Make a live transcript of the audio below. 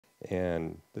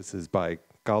And this is by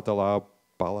Dalal,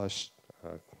 Balazs,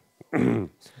 Gugan,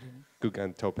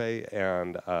 Thoppe,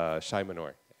 and Shie,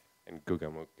 Mannor. And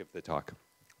Gugan will give the talk.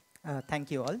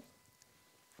 Thank you all.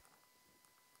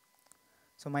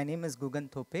 So my name is Gugan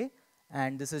Thoppe,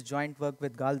 and this is joint work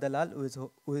with Dalal,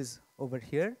 who is over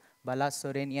here, Balazs,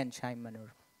 Szorenyi, and Shie,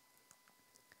 Mannor.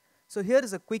 So here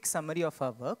is a quick summary of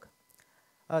our work.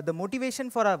 The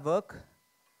motivation for our work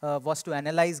was to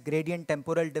analyze gradient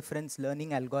temporal difference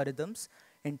learning algorithms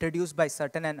introduced by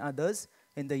Sutton and others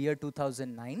in the year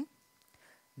 2009.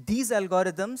 These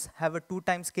algorithms have a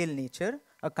two-timescale nature,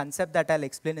 a concept that I'll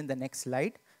explain in the next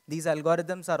slide. These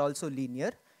algorithms are also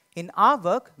linear. In our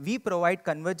work, we provide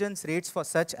convergence rates for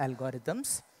such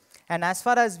algorithms. And as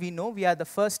far as we know, we are the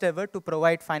first ever to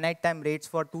provide finite time rates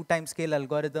for two-timescale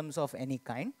algorithms of any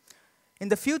kind. In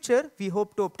the future, we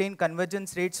hope to obtain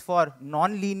convergence rates for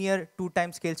non-linear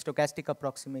two-timescale stochastic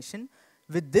approximation.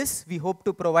 With this, we hope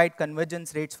to provide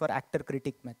convergence rates for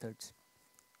actor-critic methods.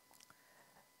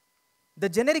 The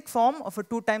generic form of a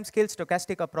two-timescale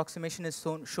stochastic approximation is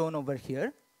shown over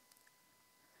here.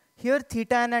 Here,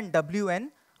 theta n and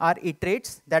wn are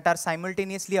iterates that are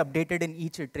simultaneously updated in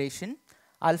each iteration.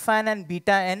 Alpha n and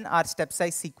beta n are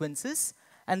stepsize sequences.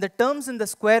 And the terms in the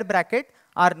square bracket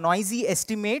are noisy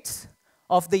estimates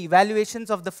of the evaluations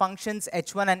of the functions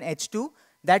h1 and h2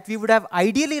 that we would have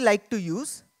ideally liked to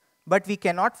use, but we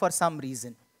cannot for some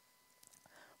reason.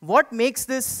 What makes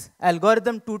this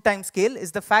algorithm two-timescale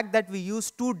is the fact that we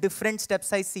use two different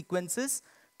step-size sequences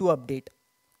to update.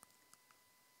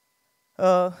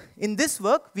 In this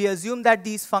work, we assume that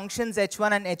these functions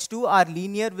h1 and h2 are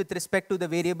linear with respect to the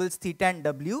variables theta and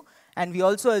w, and we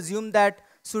also assume that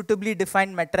suitably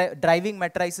defined driving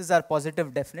matrices are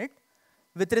positive definite.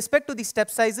 With respect to the step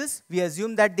sizes, we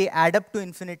assume that they add up to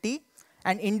infinity,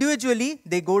 and individually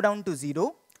they go down to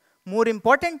 0. More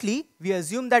importantly, we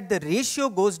assume that the ratio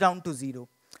goes down to 0.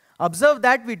 Observe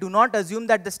that we do not assume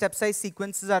that the step size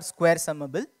sequences are square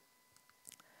summable.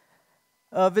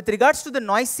 With regards to the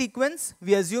noise sequence,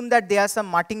 we assume that there are some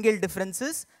martingale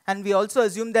differences, and we also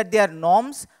assume that their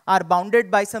norms are bounded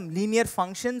by some linear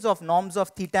functions of norms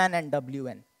of theta n and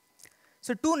wn.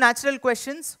 So two natural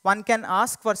questions one can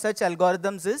ask for such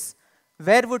algorithms is,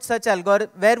 where would such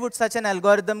an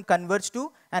algorithm converge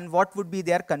to, and what would be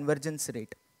their convergence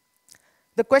rate?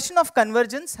 The question of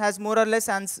convergence has more or less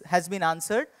has been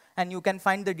answered, and you can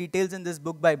find the details in this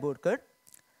book by Borker.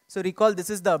 So recall this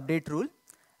is the update rule.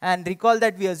 And recall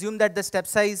that we assume that the step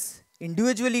size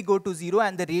individually go to 0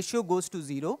 and the ratio goes to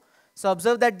 0. So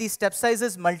observe that these step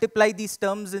sizes multiply these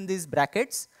terms in these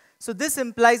brackets. So this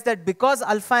implies that because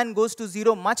alpha n goes to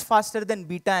 0 much faster than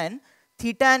beta n,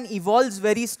 theta n evolves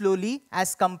very slowly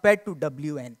as compared to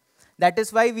wn. That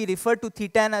is why we refer to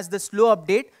theta n as the slow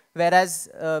update, whereas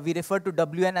we refer to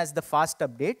wn as the fast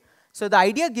update. So the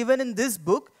idea given in this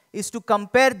book is to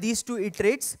compare these two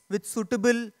iterates with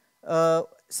suitable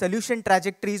solution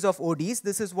trajectories of ODEs.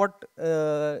 This is what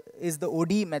is the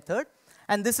ODE method,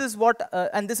 and this is what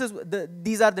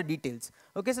these are the details.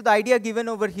 Okay, so the idea given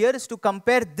over here is to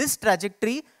compare this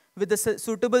trajectory with the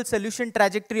suitable solution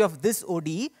trajectory of this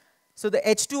ODE. So the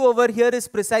h2 over here is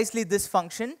precisely this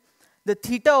function. The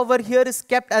theta over here is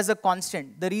kept as a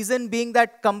constant. The reason being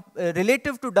that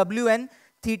relative to wn,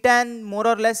 theta n more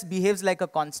or less behaves like a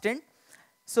constant.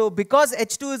 So because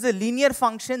h2 is a linear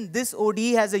function, this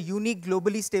ODE has a unique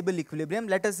globally stable equilibrium.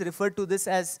 Let us refer to this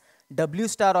as w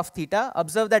star of theta.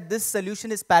 Observe that this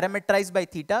solution is parametrized by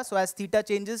theta. So as theta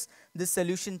changes, this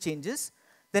solution changes.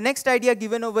 The next idea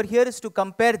given over here is to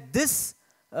compare this,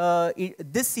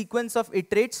 this sequence of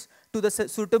iterates to the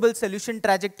suitable solution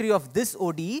trajectory of this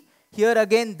ODE. Here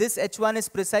again, this h1 is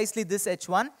precisely this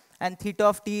h1, and theta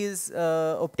of t is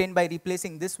obtained by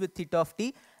replacing this with theta of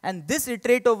t. And this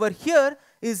iterate over here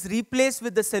is replaced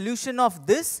with the solution of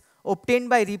this obtained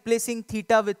by replacing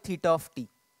theta with theta of t.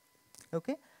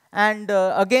 Okay? And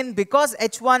again, because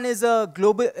h1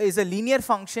 is a linear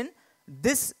function,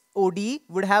 this ODE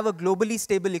would have a globally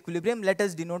stable equilibrium. Let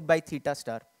us denote by theta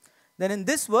star. Then in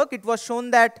this work, it was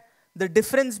shown that the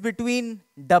difference between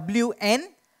wn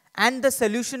and the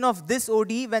solution of this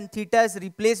ODE when theta is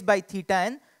replaced by theta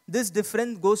n, this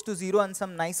difference goes to 0 on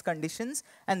some nice conditions.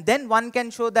 And then one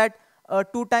can show that a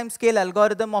two-timescale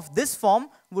algorithm of this form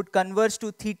would converge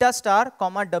to theta star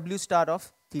comma w star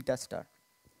of theta star.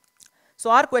 So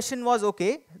our question was,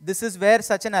 okay, this is where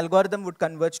such an algorithm would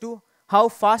converge to. How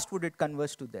fast would it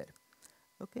converge to there?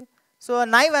 Okay. So a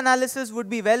naive analysis would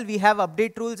be, well, we have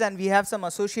update rules and we have some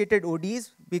associated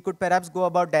ODEs. We could perhaps go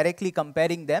about directly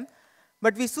comparing them.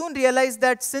 But we soon realized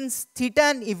that since theta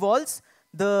n evolves,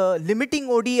 the limiting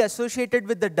ODE associated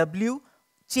with the W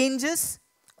changes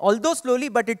although slowly,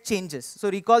 but it changes. So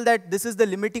recall that this is the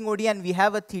limiting ODE and we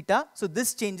have a theta. So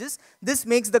this changes. This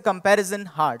makes the comparison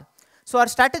hard. So our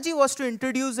strategy was to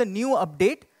introduce a new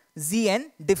update,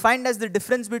 Zn, defined as the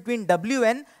difference between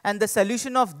Wn and the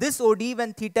solution of this ODE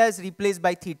when theta is replaced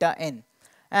by theta n.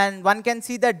 And one can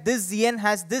see that this Zn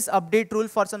has this update rule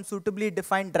for some suitably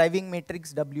defined driving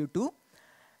matrix W2.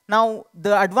 Now,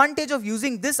 the advantage of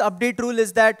using this update rule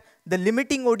is that the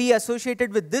limiting ODE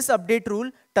associated with this update rule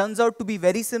turns out to be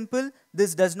very simple.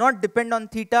 This does not depend on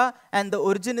theta, and the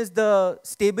origin is the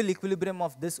stable equilibrium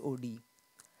of this ODE.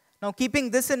 Now, keeping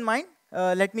this in mind,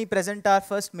 let me present our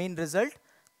first main result.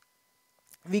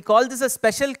 We call this a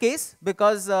special case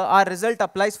because our result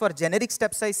applies for generic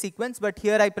stepsize sequence, but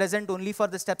here I present only for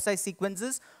the stepsize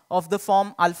sequences of the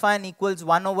form alpha n equals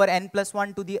 1 over n plus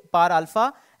 1 to the power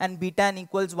alpha and beta n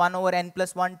equals 1 over n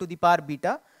plus 1 to the power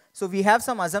beta. So we have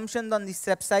some assumptions on the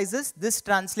stepsizes. This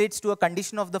translates to a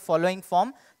condition of the following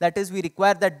form. That is, we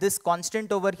require that this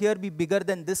constant over here be bigger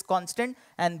than this constant,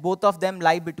 and both of them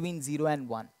lie between 0 and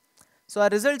 1. So our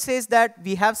result says that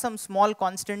we have some small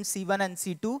constants C1 and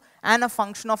C2 and a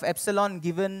function of epsilon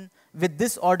given with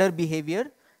this order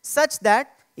behavior, such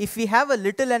that if we have a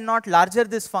little n naught larger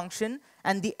this function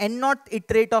and the n naught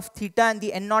iterate of theta and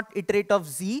the n naught iterate of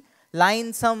z lie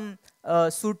in some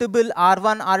suitable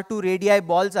R1, R2 radii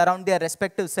balls around their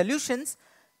respective solutions,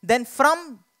 then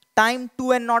from time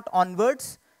 2n naught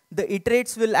onwards, the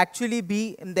iterates will actually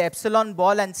be in the epsilon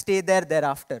ball and stay there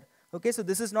thereafter. Okay, so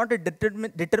this is not a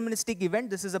deterministic event,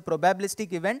 this is a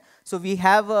probabilistic event. So we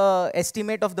have an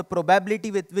estimate of the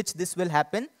probability with which this will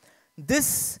happen.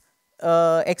 This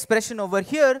expression over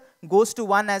here goes to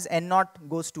 1 as n naught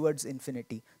goes towards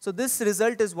infinity. So this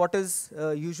result is what is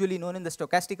usually known in the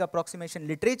stochastic approximation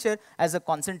literature as a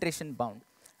concentration bound.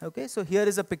 Okay, so here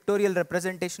is a pictorial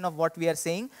representation of what we are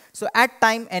saying. So at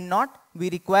time n naught,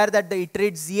 we require that the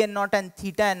iterates z n naught and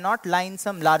theta n naught lie in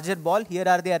some larger ball. Here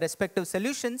are their respective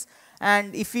solutions.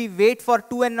 And if we wait for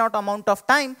 2n naught amount of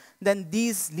time, then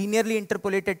these linearly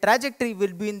interpolated trajectory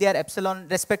will be in their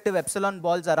respective epsilon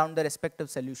balls around the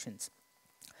respective solutions.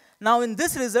 Now in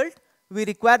this result, we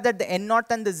require that the n naught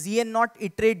and the z n naught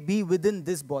iterate be within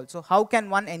this ball. So how can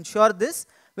one ensure this?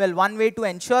 Well, one way to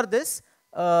ensure this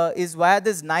is via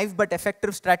this naive but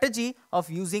effective strategy of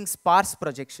using sparse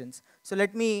projections. So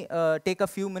let me take a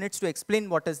few minutes to explain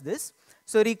what is this.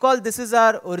 So recall this is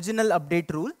our original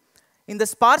update rule. In the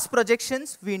sparse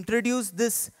projections, we introduce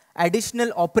this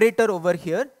additional operator over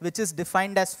here, which is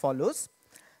defined as follows.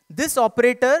 This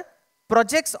operator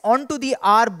projects onto the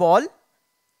R ball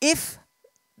if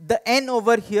the n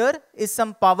over here is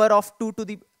some power of 2 to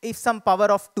the, if some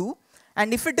power of 2.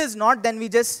 And if it is not, then we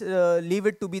just leave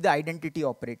it to be the identity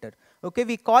operator. Okay,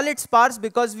 we call it sparse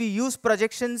because we use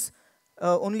projections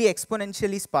only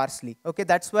exponentially sparsely. Okay,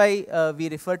 that's why we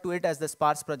refer to it as the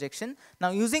sparse projection.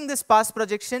 Now, using this sparse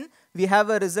projection, we have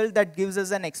a result that gives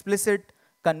us an explicit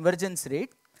convergence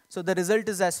rate. So the result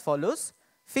is as follows.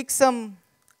 Fix some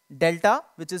delta,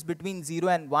 which is between 0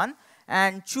 and 1,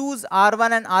 and choose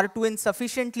R1 and R2 in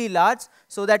sufficiently large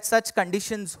so that such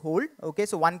conditions hold. Okay,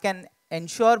 so one can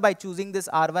ensure by choosing this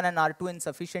R1 and R2 in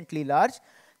sufficiently large.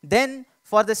 Then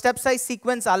for the step size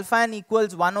sequence, alpha n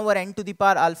equals 1 over n to the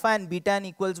power alpha and beta n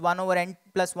equals 1 over n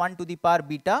plus 1 to the power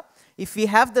beta. If we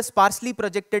have the sparsely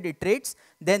projected iterates,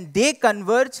 then they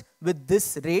converge with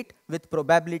this rate with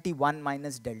probability 1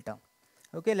 minus delta.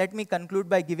 Okay, let me conclude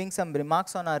by giving some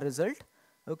remarks on our result.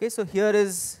 Okay, so here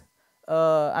is,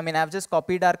 I've just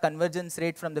copied our convergence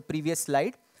rate from the previous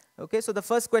slide. Okay, so the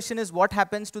first question is what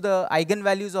happens to the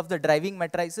eigenvalues of the driving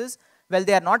matrices? Well,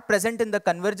 they are not present in the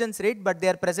convergence rate, but they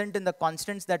are present in the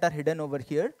constants that are hidden over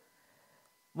here.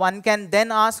 One can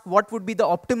then ask what would be the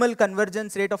optimal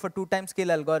convergence rate of a two-time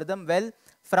scale algorithm? Well,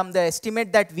 from the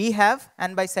estimate that we have,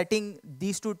 and by setting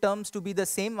these two terms to be the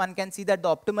same, one can see that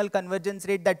the optimal convergence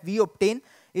rate that we obtain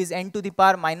is n to the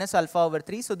power minus alpha over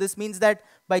 3. So this means that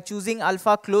by choosing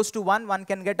alpha close to 1, one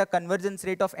can get a convergence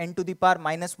rate of n to the power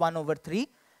minus 1 over 3.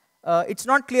 It's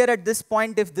not clear at this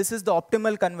point if this is the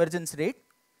optimal convergence rate,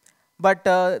 but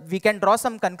we can draw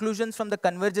some conclusions from the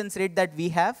convergence rate that we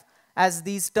have. As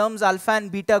these terms alpha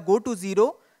and beta go to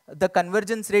 0, the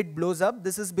convergence rate blows up.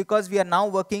 This is because we are now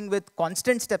working with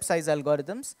constant step size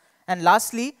algorithms. And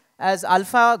lastly, as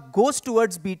alpha goes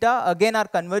towards beta, again our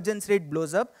convergence rate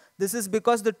blows up. This is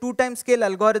because the two-time scale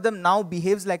algorithm now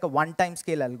behaves like a one-time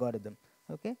scale algorithm.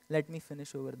 Okay, let me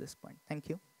finish over this point. Thank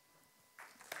you.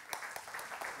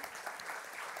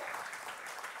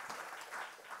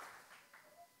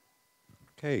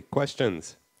 Okay,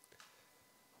 questions?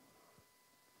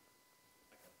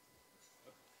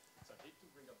 So I hate to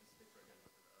bring up this paper again,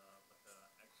 but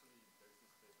actually there's this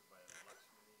paper by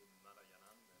Lakshmani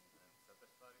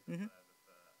Mm-hmm.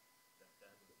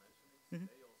 Mm-hmm.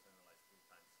 They also analyze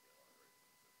two-timescale algorithms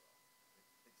as well,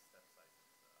 with big step sizes.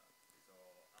 So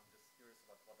I'm just curious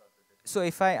about what are the different. So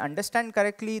if I understand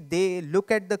correctly, they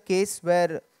look at the case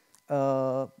where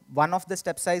one of the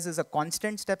step size is a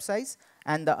constant step size,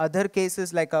 and the other case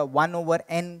is like a 1 over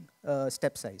n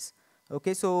step size.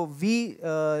 Okay, so we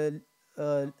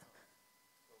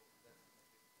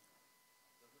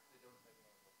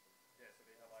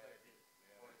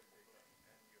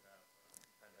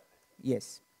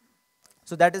yes.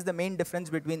 So that is the main difference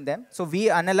between them. So we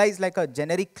analyze like a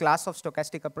generic class of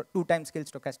stochastic two-timescale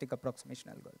stochastic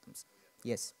approximation algorithms.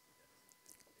 Yes.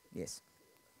 Yes.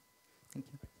 Thank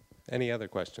you. Any other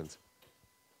questions?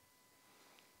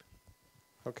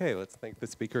 Okay, let's thank the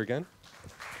speaker again.